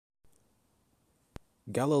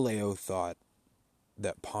Galileo thought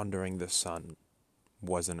that pondering the sun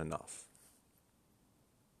wasn't enough.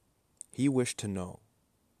 He wished to know,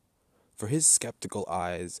 for his skeptical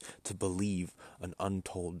eyes to believe an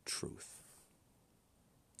untold truth.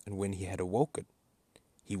 And when he had awoken,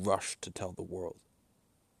 he rushed to tell the world.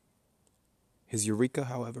 His eureka,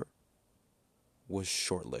 however, was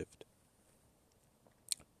short-lived.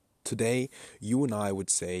 Today, you and I would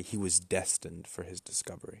say he was destined for his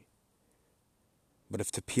discovery. But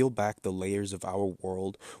if to peel back the layers of our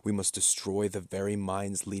world, we must destroy the very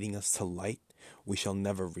minds leading us to light, we shall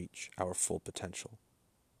never reach our full potential.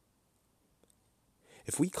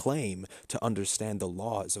 If we claim to understand the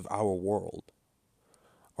laws of our world,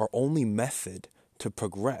 our only method to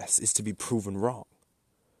progress is to be proven wrong,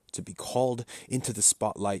 to be called into the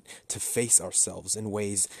spotlight, to face ourselves in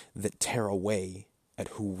ways that tear away at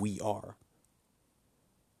who we are.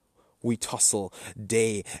 We tussle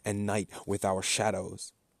day and night with our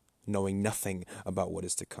shadows, knowing nothing about what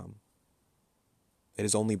is to come. It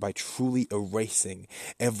is only by truly erasing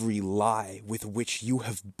every lie with which you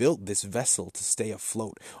have built this vessel to stay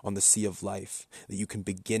afloat on the sea of life that you can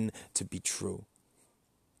begin to be true.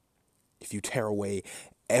 If you tear away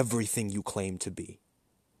everything you claim to be,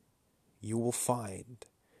 you will find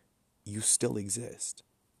you still exist.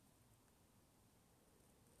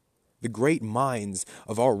 The great minds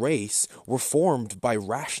of our race were formed by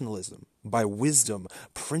rationalism, by wisdom,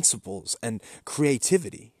 principles, and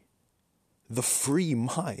creativity. The free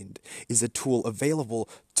mind is a tool available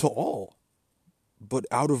to all, but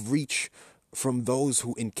out of reach from those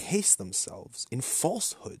who encase themselves in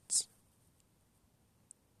falsehoods.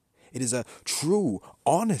 It is a true,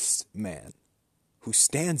 honest man who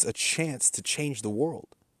stands a chance to change the world.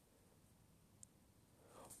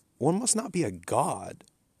 One must not be a god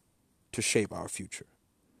to shape our future,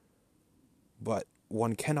 but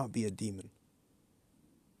one cannot be a demon.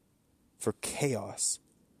 For chaos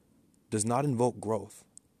does not invoke growth,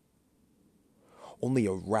 only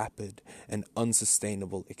a rapid and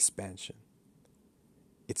unsustainable expansion.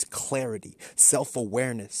 It's clarity,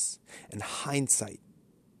 self-awareness, and hindsight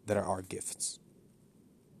that are our gifts.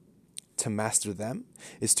 To master them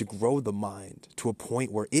is to grow the mind to a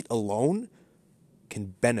point where it alone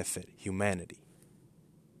can benefit humanity.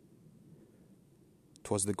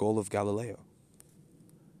 'Twas the goal of Galileo,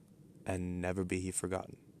 and never be he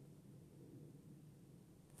forgotten.